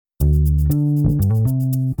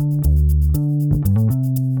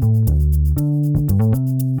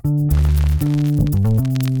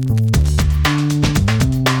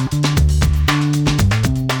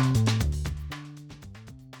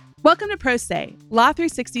Pro Se, Law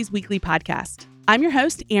 360's weekly podcast. I'm your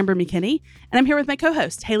host, Amber McKinney, and I'm here with my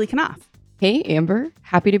co-host, Haley Knopf. Hey, Amber.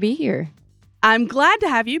 Happy to be here. I'm glad to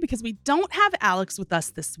have you because we don't have Alex with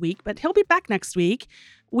us this week, but he'll be back next week.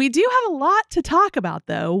 We do have a lot to talk about,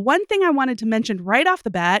 though. One thing I wanted to mention right off the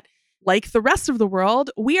bat, like the rest of the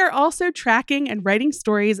world, we are also tracking and writing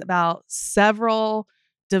stories about several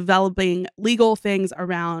developing legal things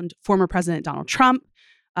around former President Donald Trump.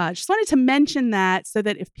 Just wanted to mention that so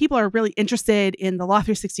that if people are really interested in the Law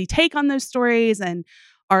 360 take on those stories and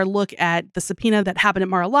our look at the subpoena that happened at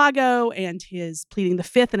Mar-a-Lago and his pleading the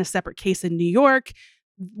fifth in a separate case in New York,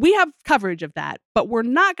 we have coverage of that. But we're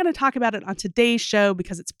not going to talk about it on today's show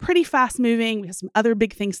because it's pretty fast moving. We have some other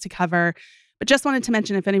big things to cover. But just wanted to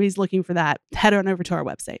mention if anybody's looking for that, head on over to our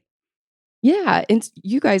website. Yeah, and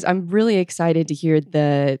you guys, I'm really excited to hear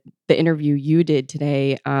the interview you did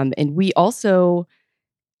today. And we also,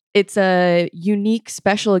 it's a unique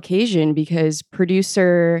special occasion because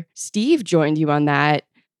producer Steve joined you on that.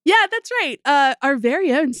 Yeah, that's right. Our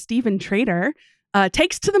very own Stephen Trader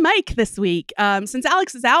takes to the mic this week. Since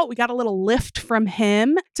Alex is out, we got a little lift from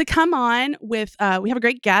him to come on with, we have a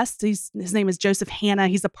great guest. His name is Joseph Hanna.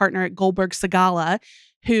 He's a partner at Goldberg Segalla,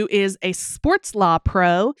 who is a sports law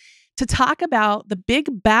pro, to talk about the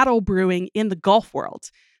big battle brewing in the golf world.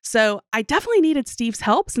 So I definitely needed Steve's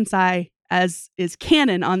help since I, as is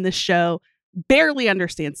canon on this show, barely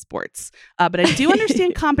understand sports. But I do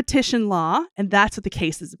understand competition law, and that's what the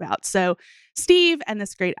case is about. So Steve and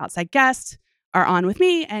this great outside guest are on with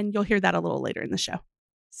me, and you'll hear that a little later in the show.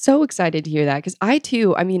 So excited to hear that because I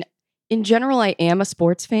too, in general, I am a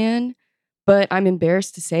sports fan, but I'm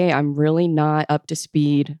embarrassed to say I'm really not up to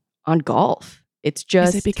speed on golf. It's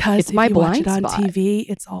just, is it because it's my blind watch it spot. on TV,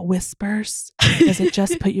 it's all whispers? Does it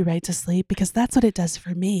just put you right to sleep? Because that's what it does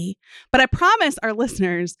for me. But I promise our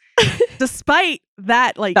listeners, despite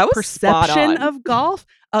that perception of golf,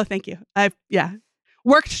 oh, thank you.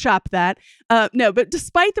 Workshop that. No, but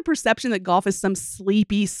despite the perception that golf is some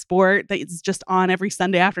sleepy sport that is just on every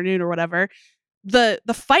Sunday afternoon or whatever, the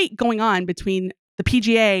fight going on between the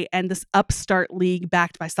PGA and this upstart league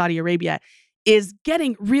backed by Saudi Arabia is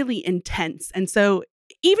getting really intense. And so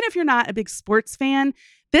even if you're not a big sports fan,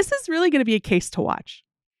 this is really going to be a case to watch.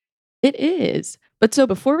 It is. But so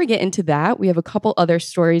before we get into that, we have a couple other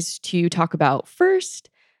stories to talk about.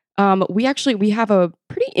 First, we have a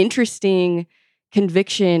pretty interesting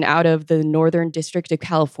conviction out of the Northern District of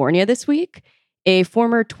California this week. A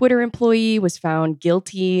former Twitter employee was found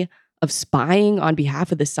guilty of spying on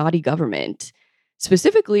behalf of the Saudi government.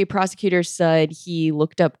 Specifically, prosecutors said he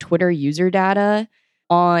looked up Twitter user data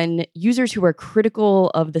on users who are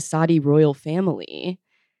critical of the Saudi royal family.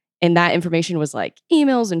 And that information was like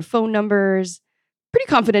emails and phone numbers, pretty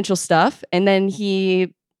confidential stuff. And then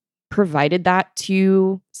he provided that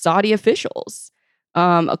to Saudi officials.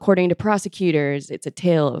 According to prosecutors, it's a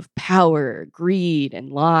tale of power, greed,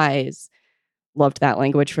 and lies. Loved that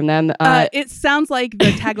language from them. It sounds like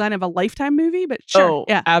the tagline of a Lifetime movie, but sure. Oh,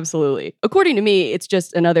 yeah, absolutely. According to me, it's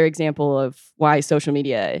just another example of why social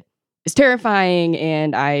media is terrifying,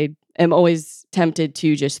 and I am always tempted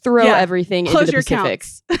to just throw everything into the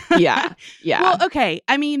Pacifics. Yeah. Well, okay.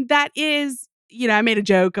 That is, I made a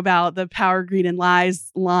joke about the power, greed, and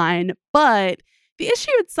lies line, but the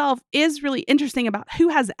issue itself is really interesting about who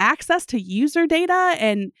has access to user data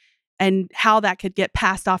and how that could get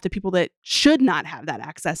passed off to people that should not have that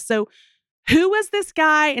access. So who was this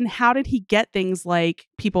guy and how did he get things like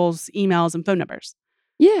people's emails and phone numbers?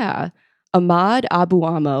 Yeah. Ahmad Abu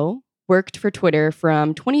Amo worked for Twitter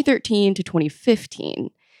from 2013 to 2015.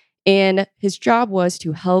 And his job was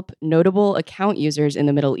to help notable account users in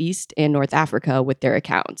the Middle East and North Africa with their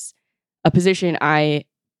accounts. A position I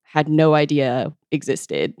had no idea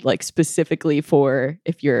existed, specifically for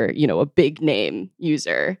if you're, a big name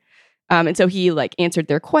user. And so he answered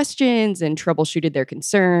their questions and troubleshooted their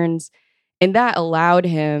concerns. And that allowed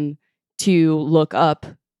him to look up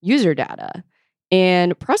user data.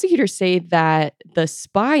 And prosecutors say that the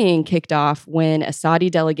spying kicked off when a Saudi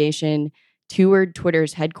delegation toured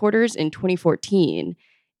Twitter's headquarters in 2014.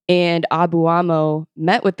 And Abu Amo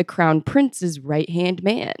met with the Crown Prince's right-hand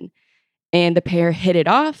man. And the pair hit it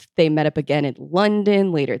off. They met up again in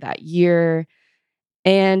London later that year.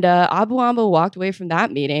 And Abu Amo walked away from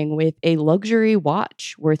that meeting with a luxury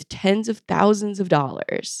watch worth tens of thousands of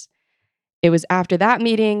dollars. It was after that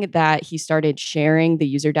meeting that he started sharing the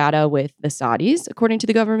user data with the Saudis, according to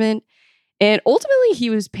the government. And ultimately, he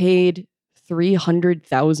was paid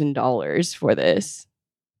 $300,000 for this.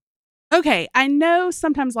 Okay, I know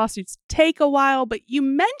sometimes lawsuits take a while, but you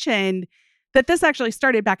mentioned that this actually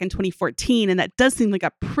started back in 2014, and that does seem like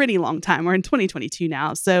a pretty long time. We're in 2022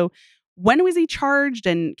 now. So When was he charged?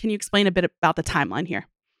 And can you explain a bit about the timeline here?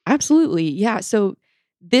 Absolutely. Yeah. So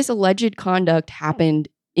this alleged conduct happened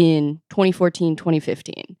in 2014,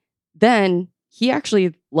 2015. Then he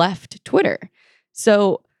actually left Twitter.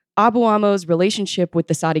 So Abu Amo's relationship with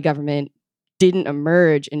the Saudi government didn't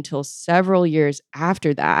emerge until several years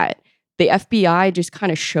after that. The FBI just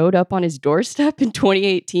kind of showed up on his doorstep in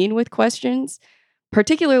 2018 with questions.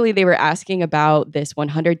 Particularly, they were asking about this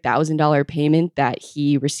 $100,000 payment that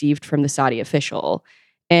he received from the Saudi official.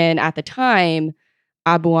 And at the time,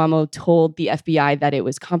 Abu Amo told the FBI that it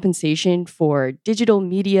was compensation for digital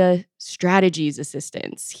media strategies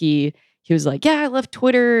assistance. He was like, yeah, I left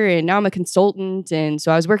Twitter and now I'm a consultant. And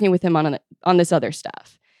so I was working with him on this other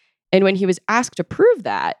stuff. And when he was asked to prove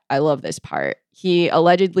that, I love this part, he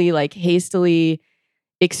allegedly hastily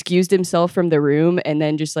excused himself from the room and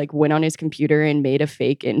then just went on his computer and made a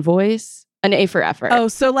fake invoice. An A for effort. Oh,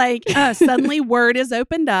 so suddenly word is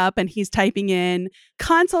opened up and he's typing in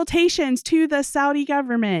consultations to the Saudi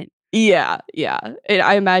government. Yeah. And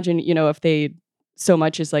I imagine, if they so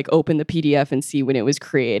much as open the PDF and see when it was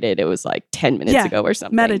created, it was 10 minutes ago or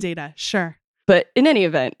something. Metadata, sure. But in any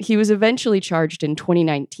event, he was eventually charged in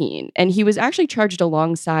 2019. And he was actually charged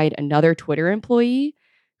alongside another Twitter employee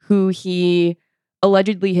who he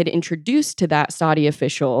allegedly had introduced to that Saudi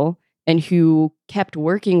official and who kept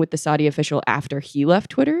working with the Saudi official after he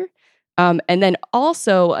left Twitter. And then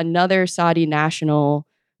also another Saudi national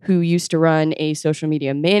who used to run a social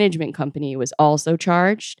media management company was also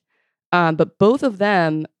charged. But both of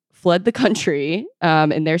them fled the country,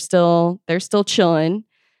 and they're still chilling.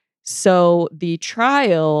 So the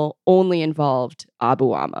trial only involved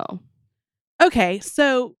Abu Amo. Okay,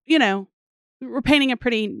 so, we're painting a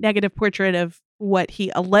pretty negative portrait of what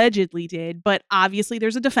he allegedly did, but obviously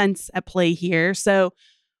there's a defense at play here. So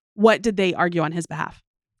what did they argue on his behalf?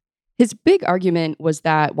 His big argument was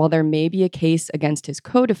that while there may be a case against his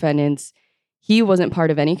co-defendants, he wasn't part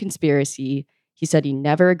of any conspiracy. He said he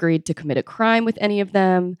never agreed to commit a crime with any of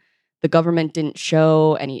them. The government didn't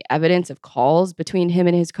show any evidence of calls between him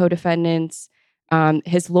and his co-defendants.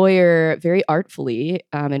 His lawyer, very artfully,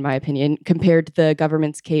 in my opinion, compared the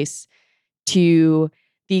government's case to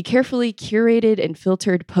the carefully curated and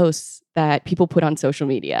filtered posts that people put on social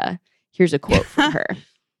media. Here's a quote from her.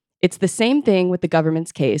 It's the same thing with the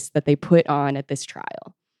government's case that they put on at this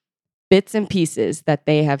trial. Bits and pieces that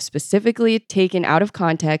they have specifically taken out of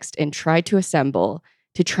context and tried to assemble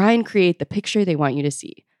to try and create the picture they want you to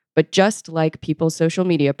see. But just like people's social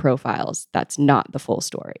media profiles, that's not the full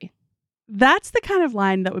story. That's the kind of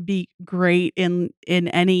line that would be great in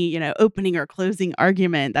any, opening or closing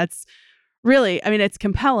argument. That's really, it's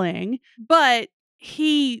compelling, but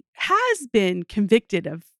he has been convicted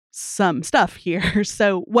of some stuff here.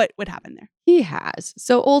 So what would happen there? He has.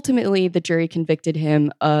 So ultimately, the jury convicted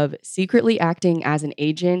him of secretly acting as an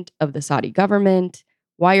agent of the Saudi government,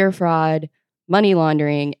 wire fraud, money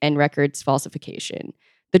laundering, and records falsification.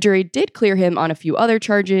 The jury did clear him on a few other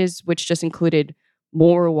charges, which just included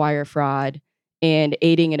more wire fraud and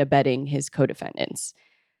aiding and abetting his co-defendants.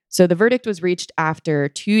 So the verdict was reached after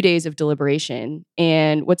 2 days of deliberation.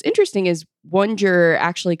 And what's interesting is one juror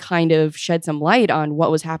actually kind of shed some light on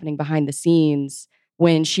what was happening behind the scenes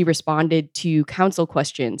when she responded to counsel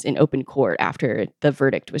questions in open court after the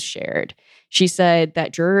verdict was shared. She said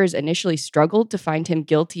that jurors initially struggled to find him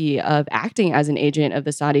guilty of acting as an agent of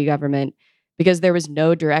the Saudi government because there was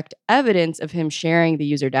no direct evidence of him sharing the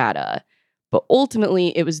user data. But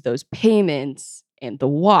ultimately, it was those payments and the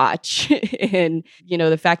watch and,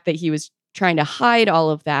 the fact that he was trying to hide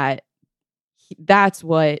all of that. That's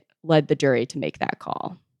what led the jury to make that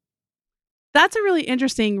call. That's a really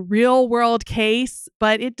interesting real world case,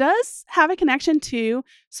 but it does have a connection to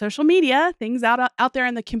social media, things out there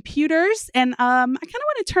in the computers. And I kind of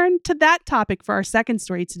want to turn to that topic for our second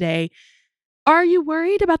story today. Are you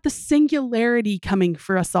worried about the singularity coming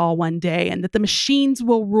for us all one day and that the machines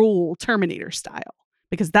will rule Terminator style?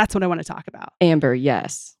 Because that's what I want to talk about. Amber,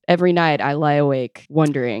 yes. Every night I lie awake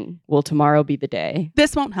wondering, will tomorrow be the day?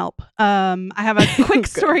 This won't help. I have a quick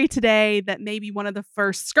story today that may be one of the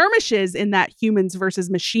first skirmishes in that humans versus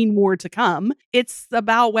machine war to come. It's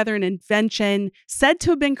about whether an invention said to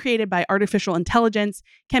have been created by artificial intelligence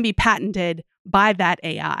can be patented by that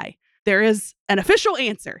AI. There is an official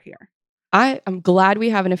answer here. I'm glad we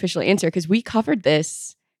have an official answer because we covered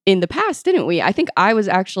this in the past, didn't we? I think I was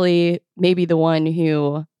actually maybe the one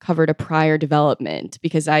who covered a prior development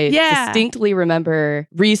because I distinctly remember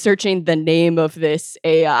researching the name of this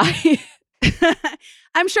AI.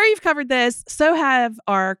 I'm sure you've covered this. So have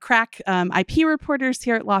our crack IP reporters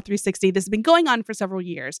here at Law 360. This has been going on for several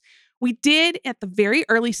years. We did, at the very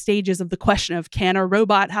early stages of the question of can a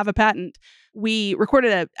robot have a patent, we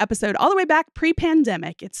recorded an episode all the way back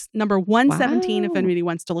pre-pandemic. It's number 117 if anybody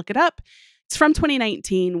wants to look it up. It's from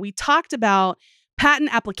 2019. We talked about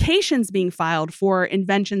patent applications being filed for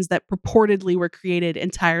inventions that purportedly were created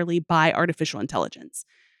entirely by artificial intelligence.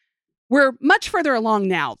 We're much further along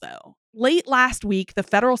now, though. Late last week, the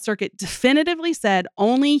Federal Circuit definitively said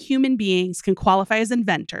only human beings can qualify as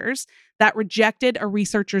inventors. That rejected a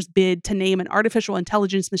researcher's bid to name an artificial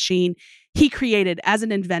intelligence machine he created as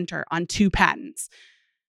an inventor on 2 patents.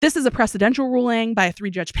 This is a precedential ruling by a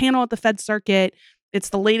 3-judge panel at the Fed Circuit. It's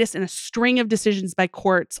the latest in a string of decisions by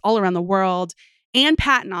courts all around the world and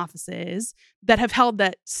patent offices that have held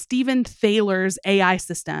that Stephen Thaler's AI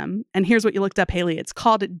system, and here's what you looked up, Haley, it's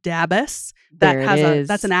called DABUS.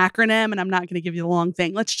 That's an acronym, and I'm not going to give you the long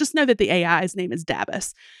thing. Let's just know that the AI's name is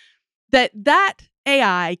DABUS. That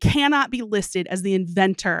AI cannot be listed as the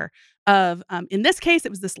inventor of, in this case, it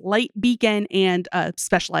was this light beacon and a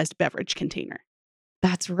specialized beverage container.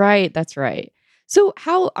 That's right. So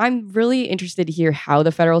I'm really interested to hear how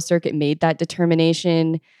the Federal Circuit made that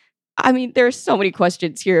determination. I mean, there's so many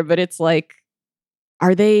questions here, but it's like,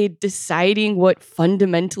 are they deciding what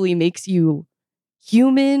fundamentally makes you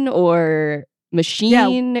human or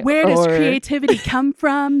machine? Yeah, where does creativity come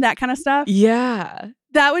from? That kind of stuff. Yeah.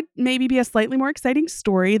 That would maybe be a slightly more exciting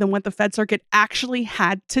story than what the Fed Circuit actually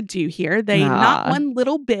had to do here. They not one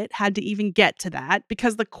little bit had to even get to that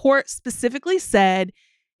because the court specifically said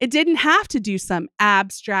it didn't have to do some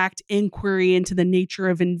abstract inquiry into the nature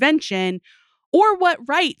of invention or what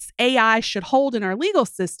rights AI should hold in our legal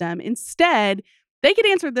system. Instead, they could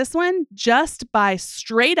answer this one just by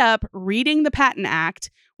straight up reading the Patent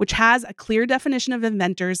Act, which has a clear definition of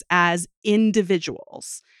inventors as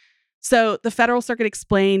individuals. So the Federal Circuit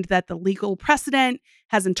explained that the legal precedent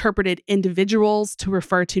has interpreted individuals to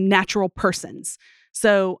refer to natural persons.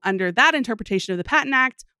 So under that interpretation of the Patent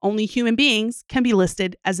Act, only human beings can be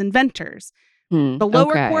listed as inventors. The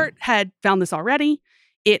lower court had found this already.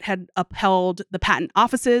 It had upheld the patent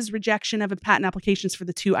office's rejection of patent applications for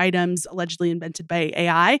the 2 items allegedly invented by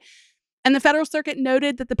AI. And the Federal Circuit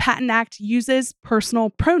noted that the Patent Act uses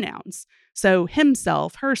personal pronouns, so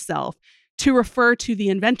himself, herself, to refer to the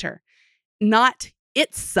inventor, not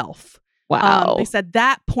itself. Wow. They said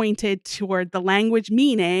that pointed toward the language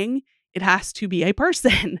meaning it has to be a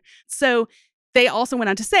person. So they also went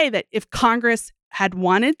on to say that if Congress had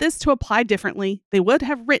wanted this to apply differently, they would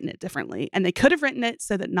have written it differently. And they could have written it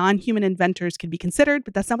so that non-human inventors could be considered,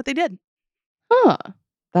 but that's not what they did.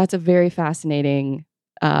 That's a very fascinating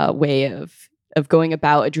way of going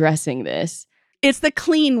about addressing this. It's the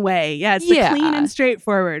clean way. Yeah, it's the clean and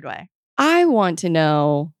straightforward way. I want to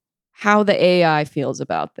know how the AI feels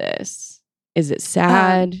about this. Is it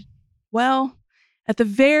sad? Well, at the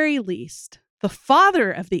very least, the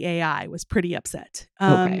father of the AI was pretty upset.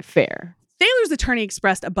 Okay, fair. Thaler's attorney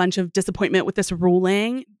expressed a bunch of disappointment with this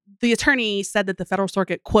ruling. The attorney said that the Federal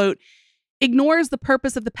Circuit, quote, ignores the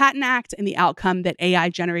purpose of the Patent Act and the outcome that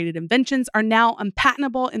AI-generated inventions are now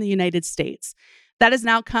unpatentable in the United States. That is an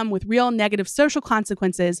outcome with real negative social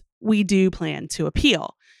consequences. We do plan to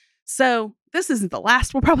appeal. So this isn't the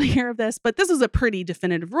last we'll probably hear of this, but this is a pretty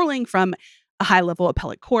definitive ruling from a high-level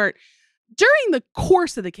appellate court. During the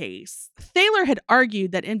course of the case, Thaler had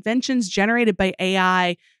argued that inventions generated by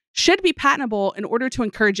AI should be patentable in order to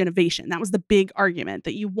encourage innovation. That was the big argument,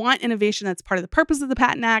 that you want innovation that's part of the purpose of the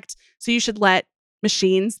Patent Act, so you should let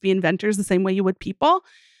machines be inventors the same way you would people.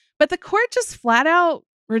 But the court just flat out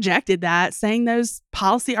rejected that, saying those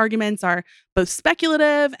policy arguments are both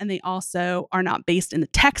speculative and they also are not based in the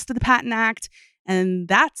text of the Patent Act. And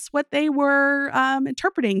that's what they were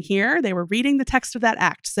interpreting here. They were reading the text of that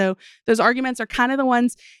act. So those arguments are kind of the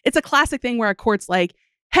ones, it's a classic thing where a court's like,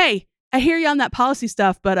 hey, I hear you on that policy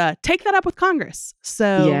stuff, but take that up with Congress.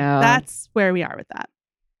 So that's where we are with that.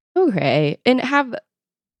 Okay. And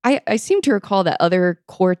I seem to recall that other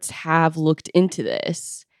courts have looked into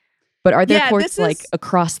this, but are there courts like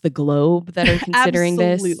across the globe that are considering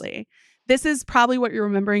this? Absolutely. This is probably what you're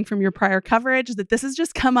remembering from your prior coverage, that this has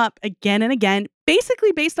just come up again and again,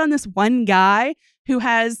 basically based on this one guy who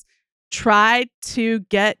has tried to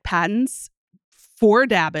get patents for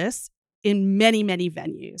DABUS in many, many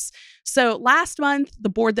venues. So last month, the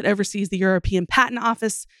board that oversees the European Patent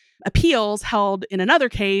Office appeals held in another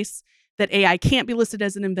case that AI can't be listed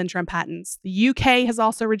as an inventor on patents. The UK has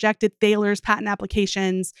also rejected Thaler's patent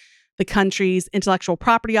applications. The country's intellectual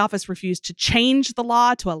property office refused to change the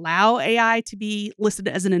law to allow AI to be listed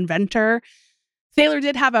as an inventor. Thaler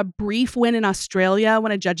did have a brief win in Australia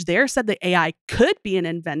when a judge there said the AI could be an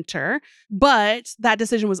inventor, but that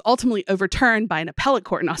decision was ultimately overturned by an appellate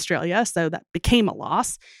court in Australia, so that became a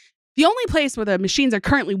loss. The only place where the machines are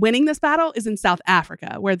currently winning this battle is in South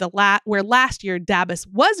Africa, where where last year Dabis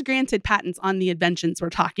was granted patents on the inventions we're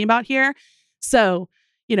talking about here. So,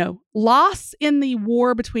 loss in the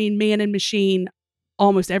war between man and machine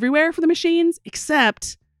almost everywhere for the machines,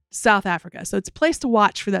 except South Africa. So it's a place to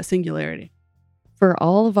watch for that singularity. For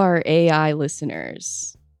all of our AI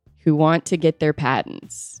listeners who want to get their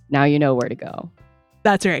patents, now you know where to go.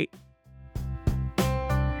 That's right.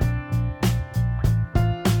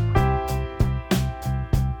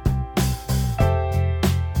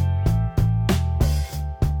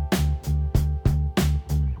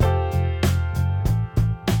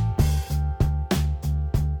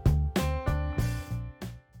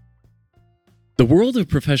 The world of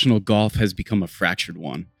professional golf has become a fractured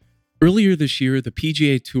one. Earlier this year, the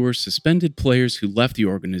PGA Tour suspended players who left the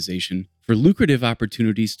organization for lucrative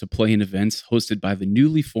opportunities to play in events hosted by the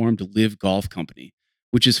newly formed LIV Golf Company,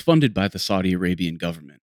 which is funded by the Saudi Arabian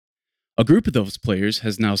government. A group of those players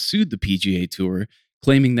has now sued the PGA Tour,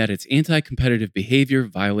 claiming that its anti-competitive behavior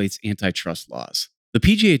violates antitrust laws. The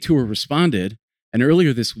PGA Tour responded, and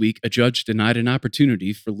earlier this week, a judge denied an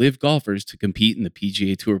opportunity for LIV golfers to compete in the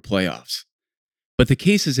PGA Tour playoffs. But the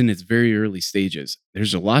case is in its very early stages.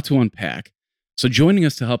 There's a lot to unpack. So joining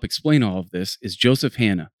us to help explain all of this is Joseph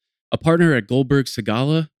Hanna, a partner at Goldberg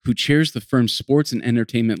Segalla, who chairs the firm's sports and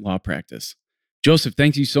entertainment law practice. Joseph,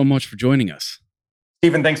 thank you so much for joining us.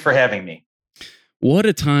 Stephen, thanks for having me. What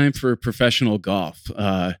a time for professional golf.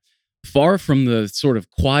 Far from the sort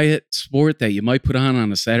of quiet sport that you might put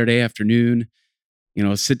on a Saturday afternoon,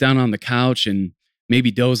 sit down on the couch and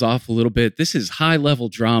maybe doze off a little bit. This is high-level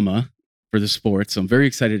drama for the sport. So I'm very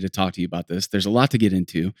excited to talk to you about this. There's a lot to get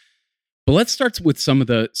into. But let's start with some of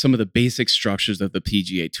the basic structures of the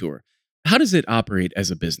PGA Tour. How does it operate as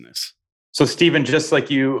a business? So, Stephen, just like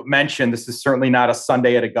you mentioned, this is certainly not a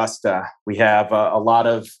Sunday at Augusta. We have a lot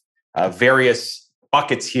of various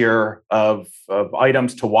buckets here of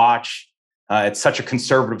items to watch. It's such a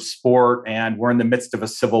conservative sport, and we're in the midst of a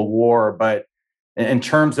civil war. But in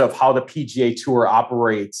terms of how the PGA Tour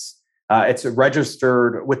operates, it's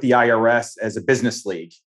registered with the IRS as a business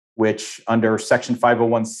league, which under Section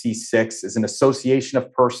 501c6 is an association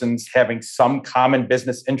of persons having some common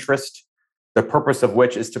business interest, the purpose of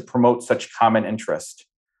which is to promote such common interest.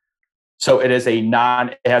 So it has a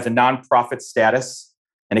nonprofit status,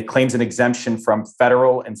 and it claims an exemption from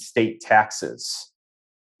federal and state taxes.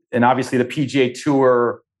 And obviously the PGA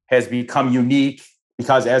Tour has become unique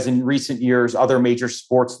because, as in recent years, other major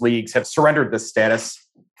sports leagues have surrendered this status.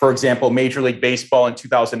 For example, Major League Baseball in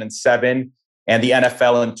 2007 and the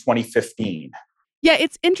NFL in 2015. Yeah,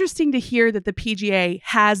 it's interesting to hear that the PGA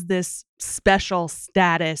has this special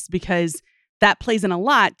status because that plays in a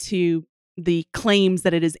lot to the claims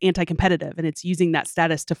that it is anti-competitive, and it's using that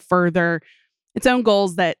status to further its own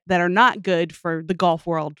goals that are not good for the golf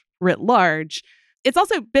world writ large. It's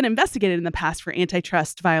also been investigated in the past for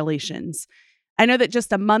antitrust violations. I know that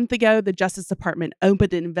just a month ago, the Justice Department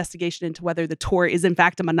opened an investigation into whether the tour is in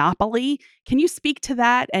fact a monopoly. Can you speak to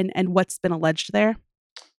that and what's been alleged there?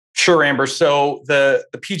 Sure, Amber. So the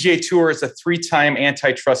PGA Tour is a 3-time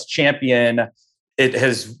antitrust champion. It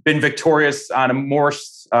has been victorious on a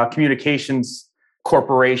Morse Communications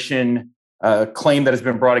Corporation claim that has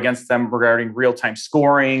been brought against them regarding real-time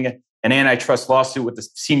scoring, an antitrust lawsuit with the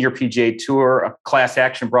senior PGA Tour, a class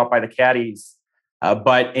action brought by the caddies.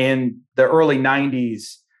 But in the early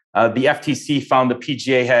 90s, the FTC found the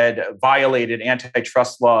PGA had violated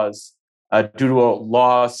antitrust laws due to a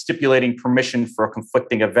law stipulating permission for a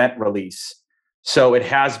conflicting event release. So it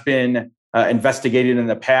has been investigated in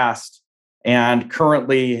the past. And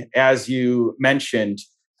currently, as you mentioned,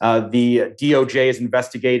 the DOJ is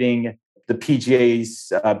investigating the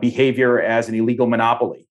PGA's behavior as an illegal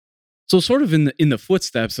monopoly. So sort of in the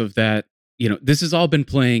footsteps of that, this has all been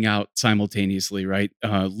playing out simultaneously, right?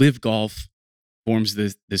 LIV Golf forms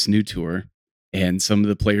this new tour, and some of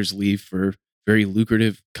the players leave for very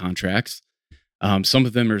lucrative contracts. Some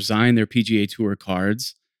of them resign their PGA Tour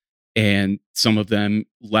cards, and some of them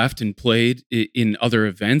left and played in other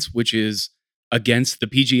events, which is against the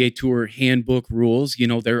PGA Tour handbook rules.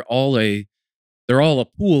 They're all a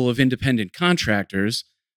pool of independent contractors,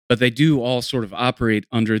 but they do all sort of operate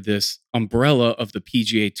under this umbrella of the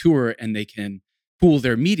PGA Tour, and they can pool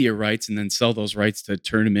their media rights and then sell those rights to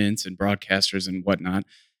tournaments and broadcasters and whatnot.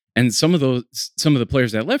 And some of the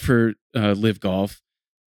players that left for LIV Golf,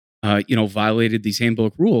 violated these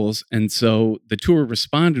handbook rules, and so the tour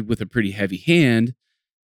responded with a pretty heavy hand.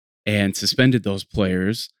 and suspended those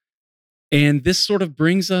players. And this sort of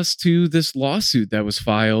brings us to this lawsuit that was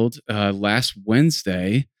filed last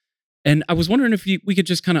Wednesday. And I was wondering if we could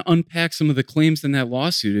just kind of unpack some of the claims in that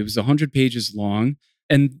lawsuit. It was 100 pages long.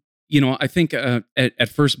 And, I think at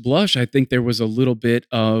first blush, I think there was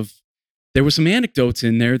there were some anecdotes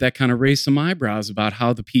in there that kind of raised some eyebrows about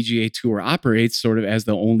how the PGA Tour operates sort of as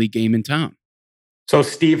the only game in town. So,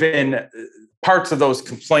 Stephen, parts of those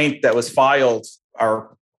complaint that was filed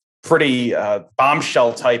are pretty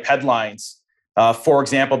bombshell type headlines. For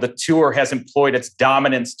example, the tour has employed its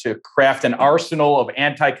dominance to craft an arsenal of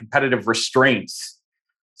anti-competitive restraints.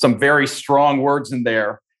 Some very strong words in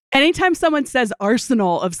there. Anytime someone says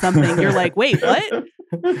arsenal of something, you're like, wait, what?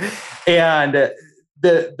 And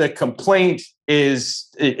the complaint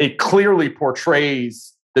it clearly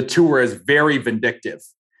portrays the tour as very vindictive.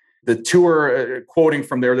 The tour, quoting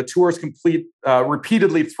from there, the tour's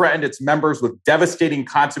repeatedly threatened its members with devastating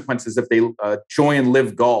consequences if they join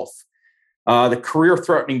LIV Golf. The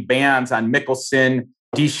career-threatening bans on Mickelson,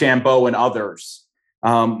 DeChambeau, and others.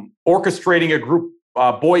 Orchestrating a group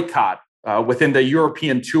boycott within the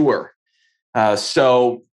European Tour. And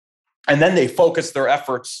then they focused their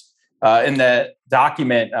efforts in the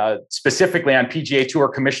document specifically on PGA Tour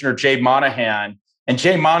Commissioner Jay Monahan. And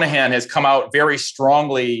Jay Monahan has come out very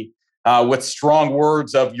strongly with strong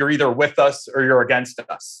words of you're either with us or you're against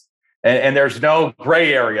us. And there's no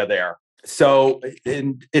gray area there. So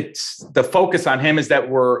it's the focus on him is that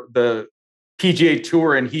the PGA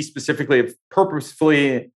Tour and he specifically have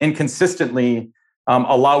purposefully, inconsistently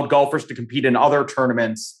allowed golfers to compete in other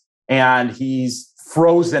tournaments, and he's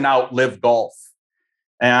frozen out LIV Golf.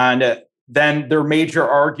 And then their major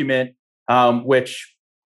argument, which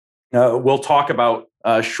we'll talk about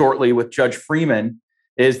shortly with Judge Freeman,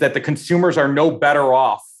 is that the consumers are no better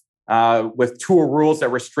off with tour rules that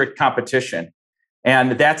restrict competition.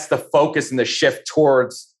 And that's the focus and the shift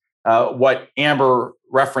towards what Amber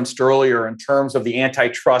referenced earlier in terms of the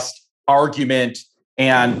antitrust argument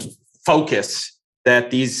and focus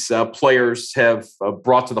that these players have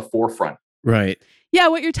brought to the forefront. Right. Yeah,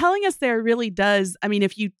 what you're telling us there really does. I mean,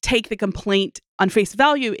 if you take the complaint on face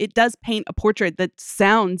value, it does paint a portrait that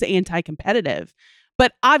sounds anti-competitive.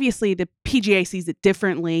 But obviously, the PGA sees it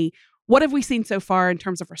differently. What have we seen so far in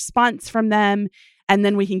terms of response from them? And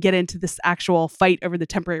then we can get into this actual fight over the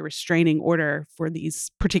temporary restraining order for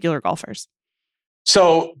these particular golfers.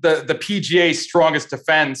 So the PGA's strongest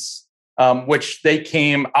defense, which they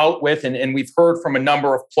came out with, and we've heard from a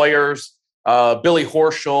number of players, Billy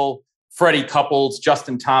Horschel, Freddie Couples,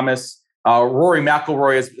 Justin Thomas, Rory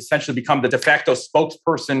McIlroy has essentially become the de facto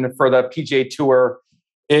spokesperson for the PGA Tour,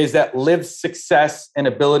 is that LIV's success and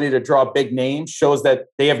ability to draw big names shows that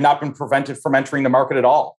they have not been prevented from entering the market at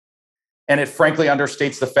all. And it frankly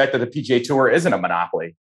understates the fact that the PGA Tour isn't a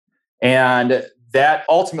monopoly. And that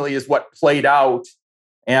ultimately is what played out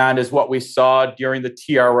and is what we saw during the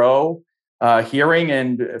TRO hearing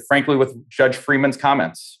and frankly with Judge Freeman's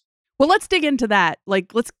comments. Well, let's dig into that.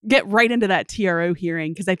 Let's get right into that TRO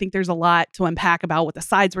hearing, because I think there's a lot to unpack about what the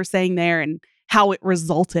sides were saying there and how it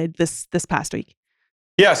resulted this past week.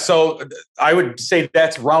 Yeah, so I would say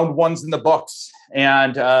that's round one's in the books.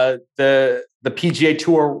 And the PGA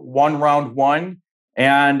Tour won round one.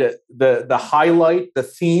 And the highlight, the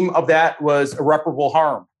theme of that was irreparable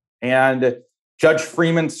harm. And Judge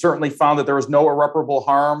Freeman certainly found that there was no irreparable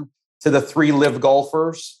harm to the three LIV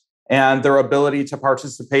golfers and their ability to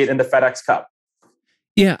participate in the FedEx Cup.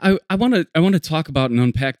 Yeah, I want to talk about and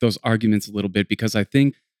unpack those arguments a little bit, because I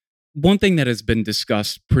think one thing that has been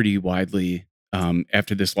discussed pretty widely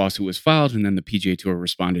after this lawsuit was filed and then the PGA Tour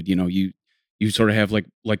responded, you sort of have like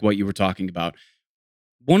what you were talking about.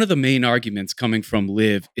 One of the main arguments coming from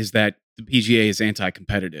LIV is that the PGA is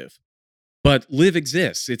anti-competitive, but LIV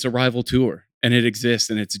exists. It's a rival tour and it exists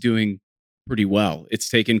and it's doing pretty well. It's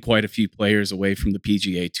taken quite a few players away from the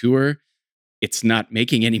PGA Tour. It's not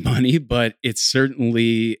making any money, but it's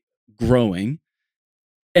certainly growing.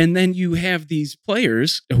 And then you have these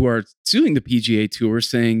players who are suing the PGA Tour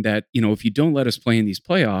saying that, if you don't let us play in these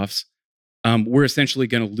playoffs, we're essentially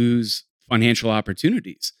going to lose financial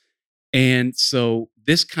opportunities. And so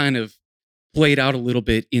this kind of played out a little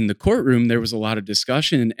bit in the courtroom. There was a lot of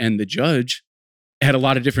discussion, and the judge had a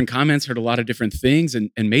lot of different comments, heard a lot of different things,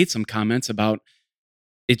 and made some comments about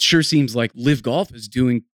it sure seems like LIV Golf is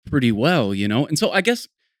doing pretty well, And so I guess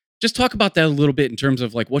just talk about that a little bit in terms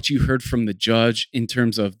of like what you heard from the judge in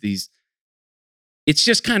terms of these. It's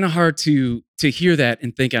just kind of hard to hear that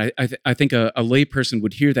and think. I think a layperson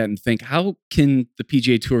would hear that and think, how can the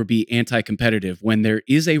PGA Tour be anti-competitive when there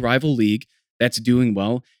is a rival league that's doing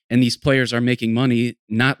well, and these players are making money,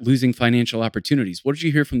 not losing financial opportunities. What did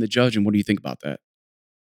you hear from the judge, and what do you think about that?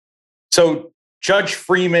 So Judge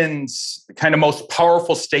Freeman's kind of most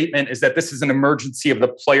powerful statement is that this is an emergency of the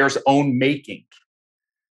player's own making.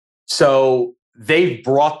 So they've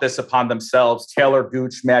brought this upon themselves, Taylor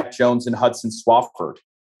Gooch, Matt Jones, and Hudson Swafford.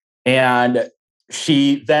 And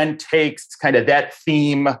she then takes kind of that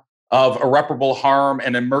theme of irreparable harm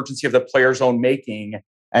and emergency of the player's own making,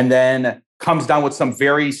 and then comes down with some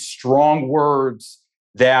very strong words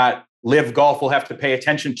that Live Golf will have to pay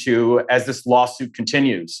attention to as this lawsuit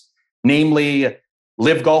continues. Namely,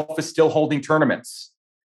 Live Golf is still holding tournaments.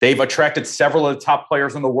 They've attracted several of the top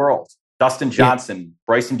players in the world. Dustin Johnson,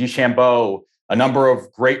 Bryson DeChambeau, a number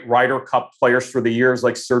of great Ryder Cup players for the years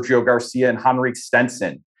like Sergio Garcia and Henrik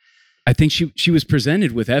Stenson. I think she was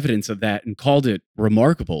presented with evidence of that and called it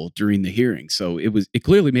remarkable during the hearing. So it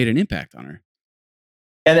clearly made an impact on her.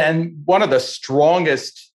 And one of the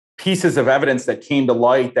strongest pieces of evidence that came to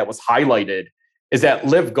light that was highlighted is that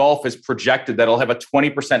Live Golf is projected that it'll have a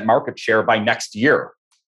 20% market share by next year.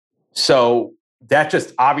 So that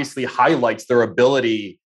just obviously highlights their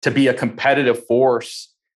ability to be a competitive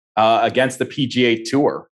force against the PGA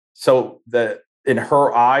Tour. So in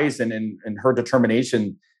her eyes and in her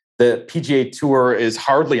determination, the PGA Tour is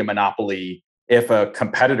hardly a monopoly if a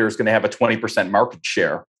competitor is going to have a 20% market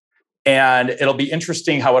share. And it'll be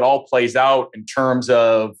interesting how it all plays out in terms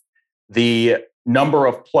of the number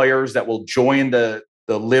of players that will join the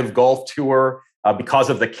Live Golf Tour because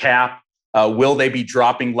of the cap. Will they be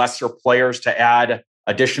dropping lesser players to add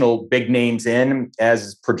additional big names in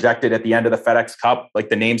as projected at the end of the FedEx Cup, like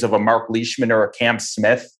the names of a Mark Leishman or a Cam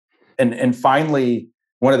Smith? And finally,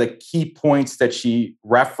 one of the key points that she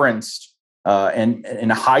referenced and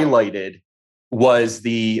highlighted was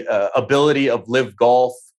the ability of Live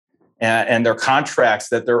Golf and their contracts,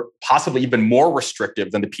 that they're possibly even more restrictive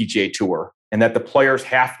than the PGA Tour, and that the players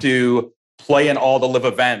have to play in all the Live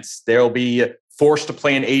events. They'll be forced to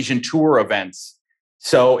play in Asian Tour events.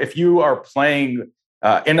 So if you are playing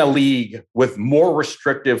in a league with more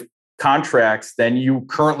restrictive contracts than you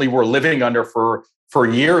currently were living under for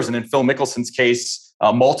years, and in Phil Mickelson's case,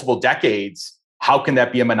 multiple decades, how can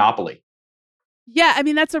that be a monopoly? Yeah, I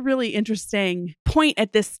mean, that's a really interesting point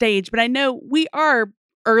at this stage, but I know we are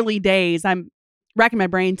early days. I'm racking my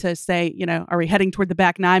brain to say, are we heading toward the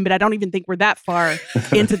back nine? But I don't even think we're that far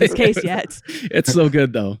into this case yet. It's so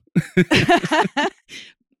good, though.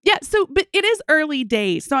 Yeah, but it is early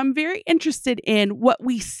days. So I'm very interested in what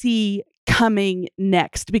we see coming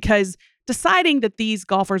next, because deciding that these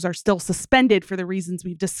golfers are still suspended for the reasons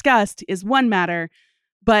we've discussed is one matter,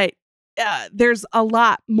 but there's a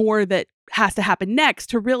lot more that has to happen next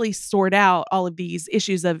to really sort out all of these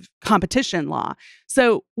issues of competition law.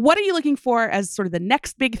 So what are you looking for as sort of the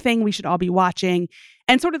next big thing we should all be watching,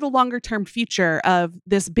 and sort of the longer term future of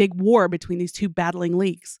this big war between these two battling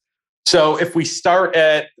leagues? So if we start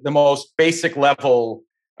at the most basic level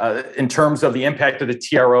in terms of the impact of the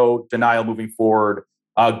TRO denial moving forward,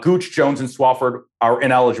 Gooch, Jones, and Swafford are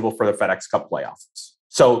ineligible for the FedEx Cup playoffs.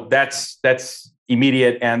 So that's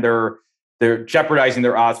immediate, and they're jeopardizing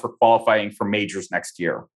their odds for qualifying for majors next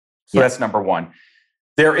year. So that's number one.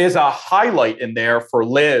 There is a highlight in there for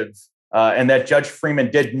Live, and that Judge Freeman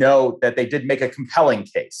did note that they did make a compelling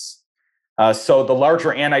case. So the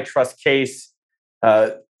larger antitrust case,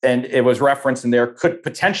 and it was referenced in there, could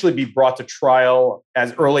potentially be brought to trial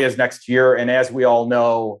as early as next year. And as we all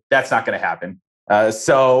know, that's not going to happen.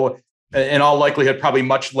 So in all likelihood, probably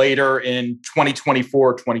much later in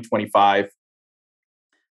 2024, 2025. In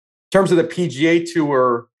terms of the PGA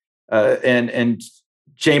Tour, and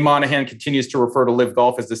Jay Monahan continues to refer to Live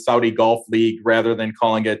Golf as the Saudi Golf League rather than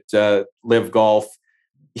calling it Live Golf.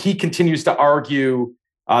 He continues to argue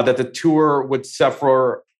that the tour would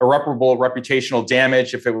suffer irreparable reputational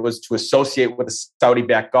damage if it was to associate with the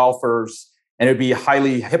Saudi-backed golfers, and it would be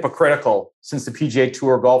highly hypocritical since the PGA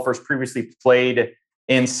Tour golfers previously played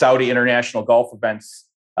in Saudi international golf events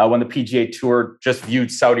when the PGA Tour just viewed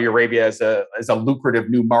Saudi Arabia as a lucrative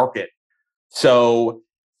new market. So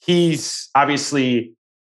he's obviously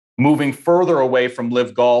moving further away from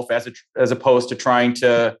Live Golf as opposed to trying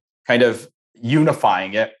to kind of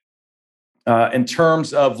unifying it. In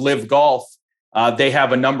terms of Live Golf, they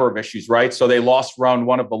have a number of issues, right? So they lost round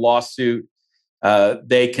one of the lawsuit.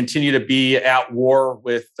 They continue to be at war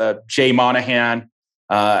with Jay Monahan.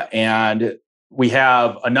 And we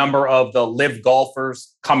have a number of the Live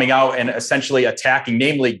golfers coming out and essentially attacking,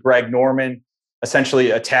 namely Greg Norman, essentially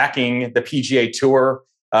attacking the PGA Tour.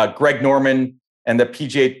 Greg Norman and the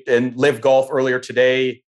PGA and Live Golf earlier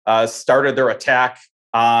today started their attack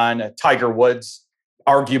on Tiger Woods.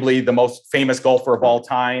 arguably the most famous golfer of all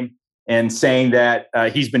time, and saying that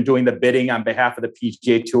he's been doing the bidding on behalf of the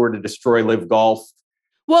PGA Tour to destroy LIV Golf.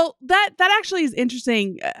 Well, that actually is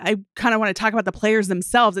interesting. I kind of want to talk about the players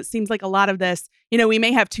themselves. It seems like a lot of this, we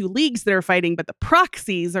may have two leagues that are fighting, but the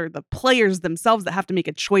proxies are the players themselves that have to make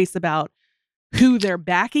a choice about who they're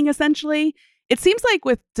backing, essentially. It seems like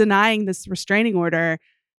with denying this restraining order,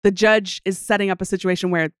 the judge is setting up a situation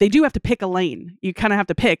where they do have to pick a lane. You kind of have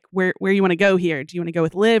to pick where you want to go here. Do you want to go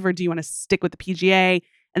with LIV or do you want to stick with the PGA?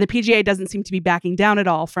 And the PGA doesn't seem to be backing down at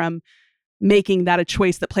all from making that a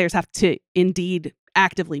choice that players have to indeed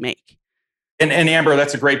actively make. And Amber,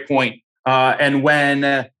 that's a great point. And when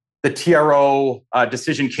the TRO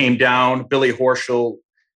decision came down, Billy Horschel,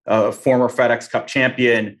 former FedEx Cup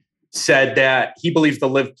champion, said that he believes the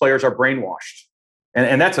LIV players are brainwashed.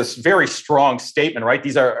 And that's a very strong statement, right?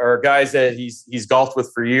 These are guys that he's golfed with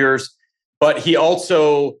for years. But he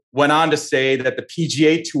also went on to say that the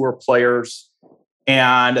PGA Tour players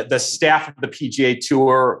and the staff of the PGA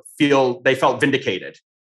Tour felt vindicated.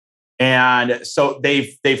 And so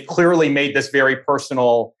they've clearly made this very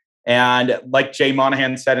personal. And like Jay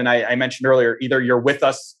Monahan said, and I mentioned earlier, either you're with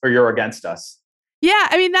us or you're against us. Yeah,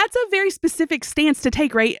 I mean, that's a very specific stance to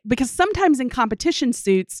take, right? Because sometimes in competition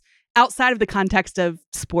suits, outside of the context of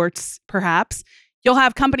sports, perhaps, you'll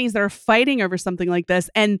have companies that are fighting over something like this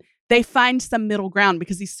and they find some middle ground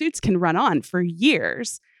because these suits can run on for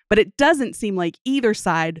years. But it doesn't seem like either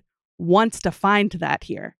side wants to find that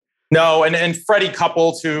here. No, and Freddie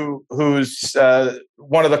Couples, who's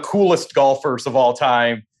one of the coolest golfers of all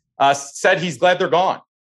time, said he's glad they're gone.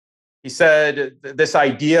 He said this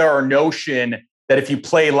idea or notion that if you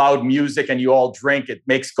play loud music and you all drink, it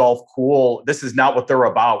makes golf cool. This is not what they're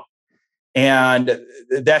about. And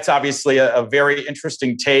that's obviously a very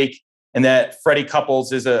interesting take, and that Freddie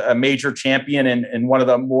Couples is a major champion and one of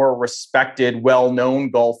the more respected,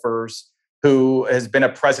 well-known golfers who has been a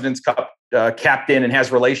President's Cup captain and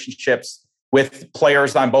has relationships with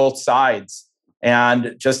players on both sides.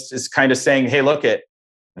 And just is kind of saying, hey, look,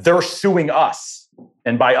 they're suing us.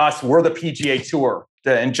 And by us, we're the PGA Tour.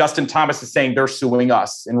 And Justin Thomas is saying they're suing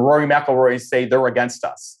us. And Rory McIlroy is saying they're against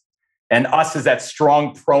us. And us is that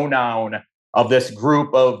strong pronoun of this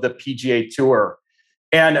group of the PGA Tour.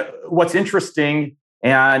 And what's interesting,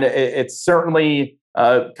 and it certainly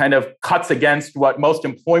kind of cuts against what most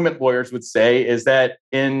employment lawyers would say, is that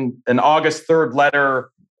in an August 3rd letter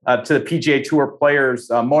to the PGA Tour players,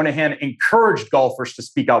 Monahan encouraged golfers to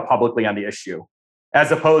speak out publicly on the issue,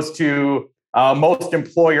 as opposed to most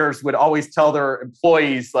employers would always tell their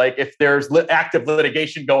employees, like, if there's active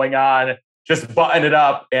litigation going on, just button it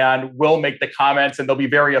up and we'll make the comments and they'll be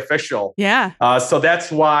very official. Yeah. So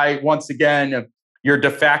that's why, once again, your de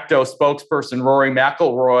facto spokesperson, Rory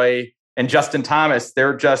McIlroy, and Justin Thomas,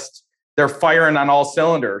 they're firing on all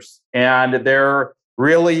cylinders. And they're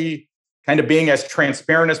really kind of being as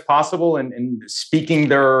transparent as possible and speaking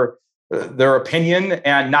their opinion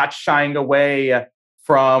and not shying away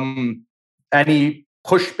from any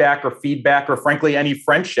pushback or feedback or, frankly, any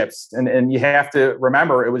friendships. And you have to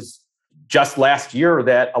remember, it was just last year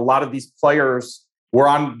that a lot of these players were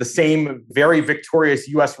on the same very victorious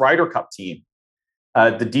U.S. Ryder Cup team.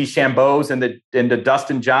 The DeChambeaus and the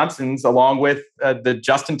Dustin Johnsons, along with the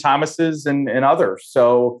Justin Thomases and others.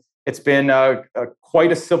 So it's been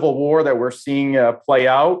quite a civil war that we're seeing play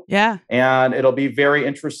out. Yeah. And it'll be very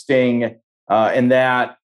interesting in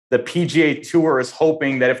that the PGA Tour is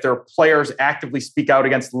hoping that if their players actively speak out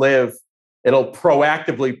against LIV, it'll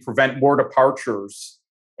proactively prevent more departures,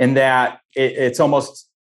 and that it's almost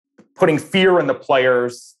putting fear in the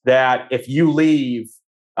players that if you leave,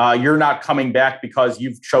 you're not coming back because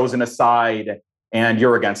you've chosen a side and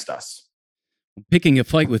you're against us. Picking a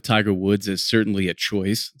fight with Tiger Woods is certainly a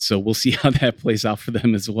choice, so we'll see how that plays out for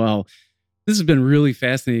them as well. This has been really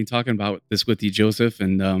fascinating talking about this with you, Joseph,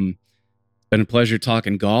 and been a pleasure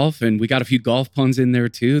talking golf, and we got a few golf puns in there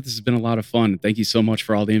too. This has been a lot of fun. Thank you so much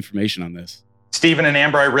for all the information on this. Stephen and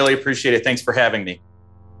Amber, I really appreciate it. Thanks for having me.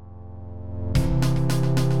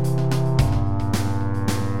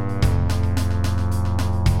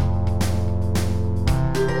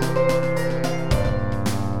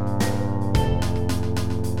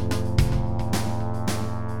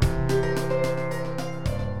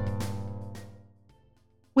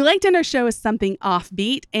 We like to end our show with something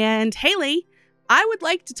offbeat. And Haley, I would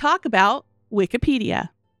like to talk about Wikipedia.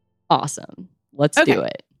 Awesome. Let's do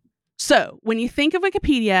it. So when you think of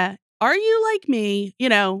Wikipedia, are you like me?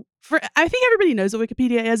 I think everybody knows what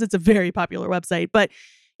Wikipedia is. It's a very popular website. But,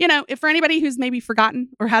 if for anybody who's maybe forgotten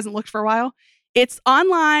or hasn't looked for a while, it's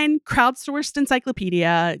online, crowdsourced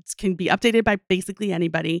encyclopedia. It can be updated by basically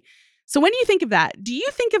anybody. So when you think of that, do you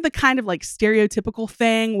think of the kind of like stereotypical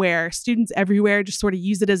thing where students everywhere just sort of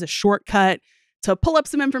use it as a shortcut to pull up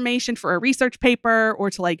some information for a research paper or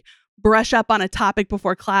to like brush up on a topic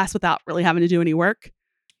before class without really having to do any work?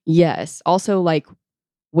 Yes. Also, like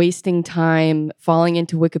wasting time falling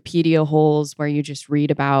into Wikipedia holes where you just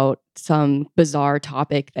read about some bizarre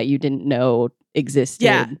topic that you didn't know existed.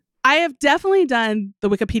 Yeah. I have definitely done the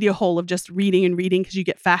Wikipedia hole of just reading and reading because you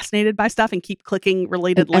get fascinated by stuff and keep clicking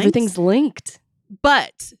related links. Everything's linked.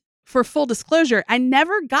 But for full disclosure, I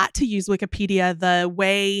never got to use Wikipedia the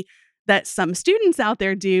way that some students out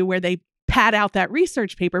there do, where they pad out that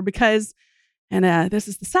research paper because, and this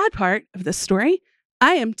is the sad part of this story,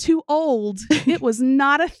 I am too old. It was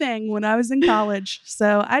not a thing when I was in college,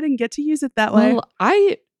 so I didn't get to use it that way. Well,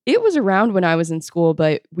 it was around when I was in school,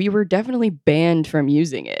 but we were definitely banned from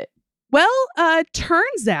using it. Well,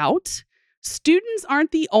 turns out students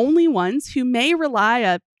aren't the only ones who may rely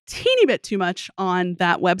a teeny bit too much on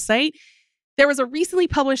that website. There was a recently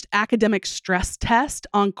published academic stress test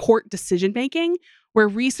on court decision-making where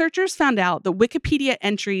researchers found out that Wikipedia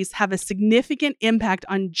entries have a significant impact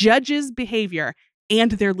on judges' behavior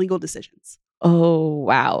and their legal decisions. Oh,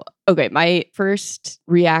 wow. Okay, my first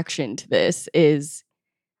reaction to this is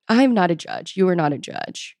I'm not a judge. You are not a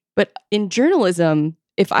judge. But in journalism,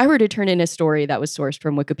 if I were to turn in a story that was sourced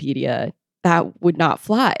from Wikipedia, that would not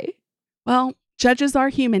fly. Well, judges are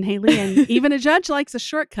human, Haley, and even a judge likes a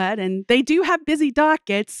shortcut, and they do have busy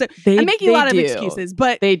dockets. So I'm making a lot of excuses,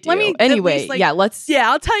 but they do. Let me anyway,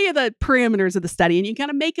 I'll tell you the parameters of the study, and you kind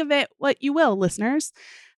of make of it what you will, listeners.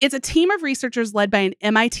 It's a team of researchers led by an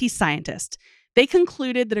MIT scientist. They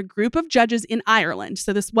concluded that a group of judges in Ireland,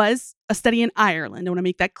 so this was a study in Ireland, I want to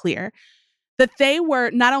make that clear, that they were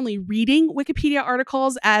not only reading Wikipedia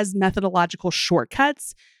articles as methodological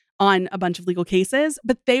shortcuts on a bunch of legal cases,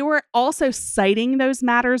 but they were also citing those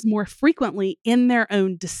matters more frequently in their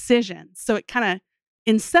own decisions. So it kind of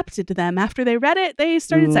incepted to them. After they read it, they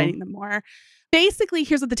started citing them more. Basically,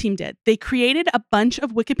 here's what the team did. They created a bunch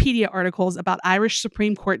of Wikipedia articles about Irish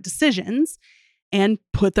Supreme Court decisions and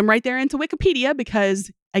put them right there into Wikipedia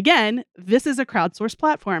because, again, this is a crowdsourced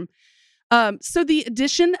platform. So the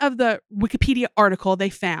addition of the Wikipedia article they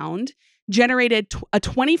found generated a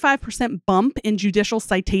 25% bump in judicial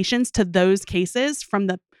citations to those cases from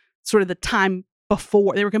the sort of the time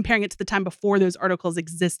before. They were comparing it to the time before those articles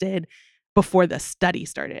existed, before the study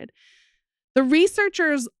started. The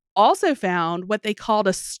researchers also found what they called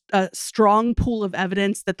a strong pool of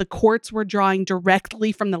evidence that the courts were drawing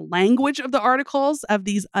directly from the language of the articles of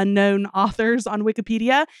these unknown authors on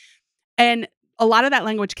Wikipedia. And a lot of that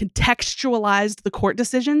language contextualized the court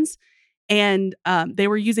decisions, and they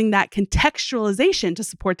were using that contextualization to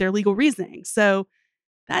support their legal reasoning. So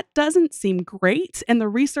that doesn't seem great. And the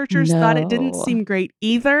researchers thought it didn't seem great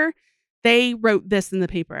either. They wrote this in the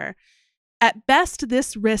paper. At best,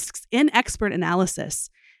 this risks inexpert analysis.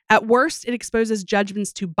 At worst, it exposes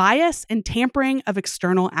judgments to bias and tampering of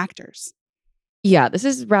external actors. Yeah, this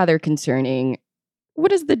is rather concerning.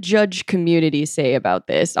 What does the judge community say about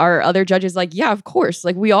this? Are other judges like, yeah, of course,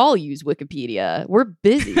 like we all use Wikipedia. We're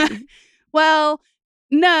busy. Well,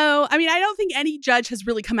 no. I mean, I don't think any judge has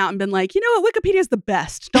really come out and been like, you know what, Wikipedia is the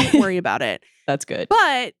best. Don't worry about it. That's good.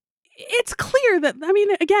 But it's clear that, I mean,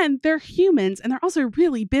 again, they're humans and they're also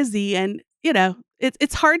really busy. And, you know,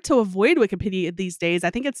 it's hard to avoid Wikipedia these days.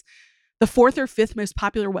 I think it's the 4th or 5th most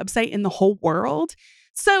popular website in the whole world.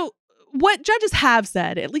 So what judges have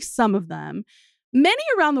said, at least some of them, many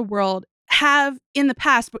around the world have in the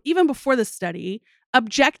past, but even before the study,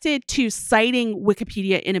 objected to citing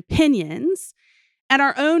Wikipedia in opinions. And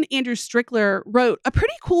our own Andrew Strickler wrote a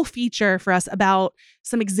pretty cool feature for us about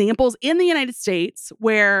some examples in the United States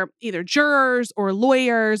where either jurors or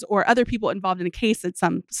lawyers or other people involved in a case at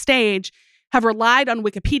some stage have relied on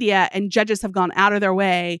Wikipedia, and judges have gone out of their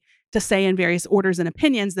way to say in various orders and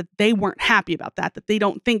opinions that they weren't happy about that they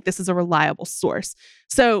don't think this is a reliable source.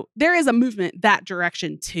 So there is a movement that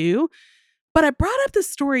direction too. But I brought up this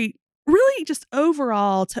story really just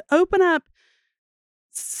overall to open up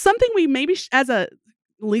something we maybe as a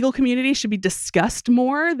legal community should be discussed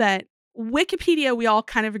more, that Wikipedia, we all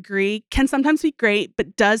kind of agree, can sometimes be great,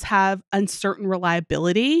 but does have uncertain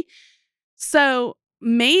reliability. So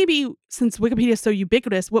maybe since Wikipedia is so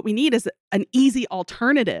ubiquitous, what we need is an easy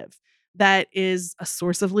alternative that is a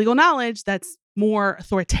source of legal knowledge that's more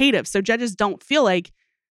authoritative. So judges don't feel like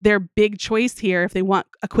their big choice here, if they want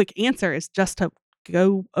a quick answer, is just to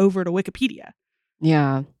go over to Wikipedia.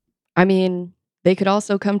 Yeah. I mean, they could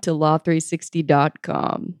also come to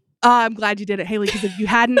law360.com. I'm glad you did it, Haley, because if you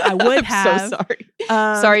hadn't, I would have. So sorry.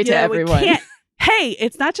 Sorry to everyone. hey,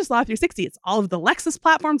 it's not just Law 360, it's all of the Lexis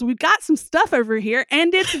platforms. We've got some stuff over here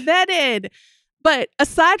and it's vetted. But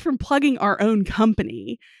aside from plugging our own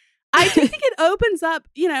company, I do think it opens up,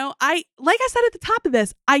 like I said at the top of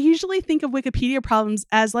this, I usually think of Wikipedia problems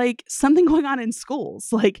as like something going on in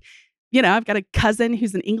schools. Like, I've got a cousin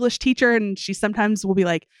who's an English teacher and she sometimes will be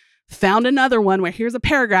like, found another one where here's a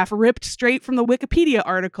paragraph ripped straight from the Wikipedia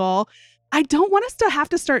article. I don't want us to have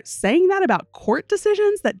to start saying that about court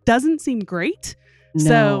decisions. That doesn't seem great.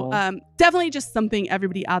 No. So definitely just something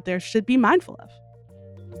everybody out there should be mindful of.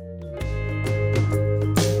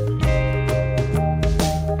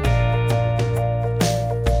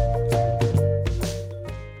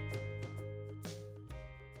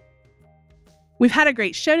 We've had a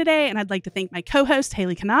great show today, and I'd like to thank my co-host,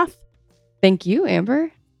 Haley Knopf. Thank you,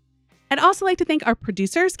 Amber. I'd also like to thank our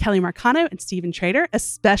producers, Kelly Marcano and Stephen Trader,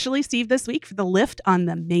 especially Steve this week for the lift on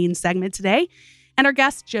the main segment today, and our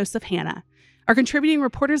guest, Joseph Hanna. Our contributing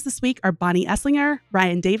reporters this week are Bonnie Esslinger,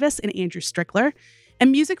 Ryan Davis, and Andrew Strickler,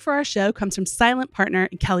 and music for our show comes from Silent Partner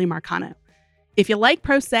and Kelly Marcano. If you like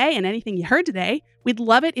Pro Se and anything you heard today, we'd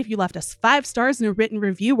love it if you left us 5 stars and a written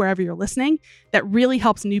review wherever you're listening. That really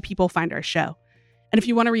helps new people find our show. And if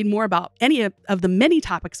you want to read more about any of the many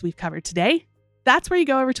topics we've covered today, that's where you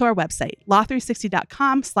go over to our website,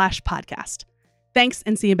 law360.com/podcast. Thanks,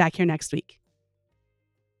 and see you back here next week.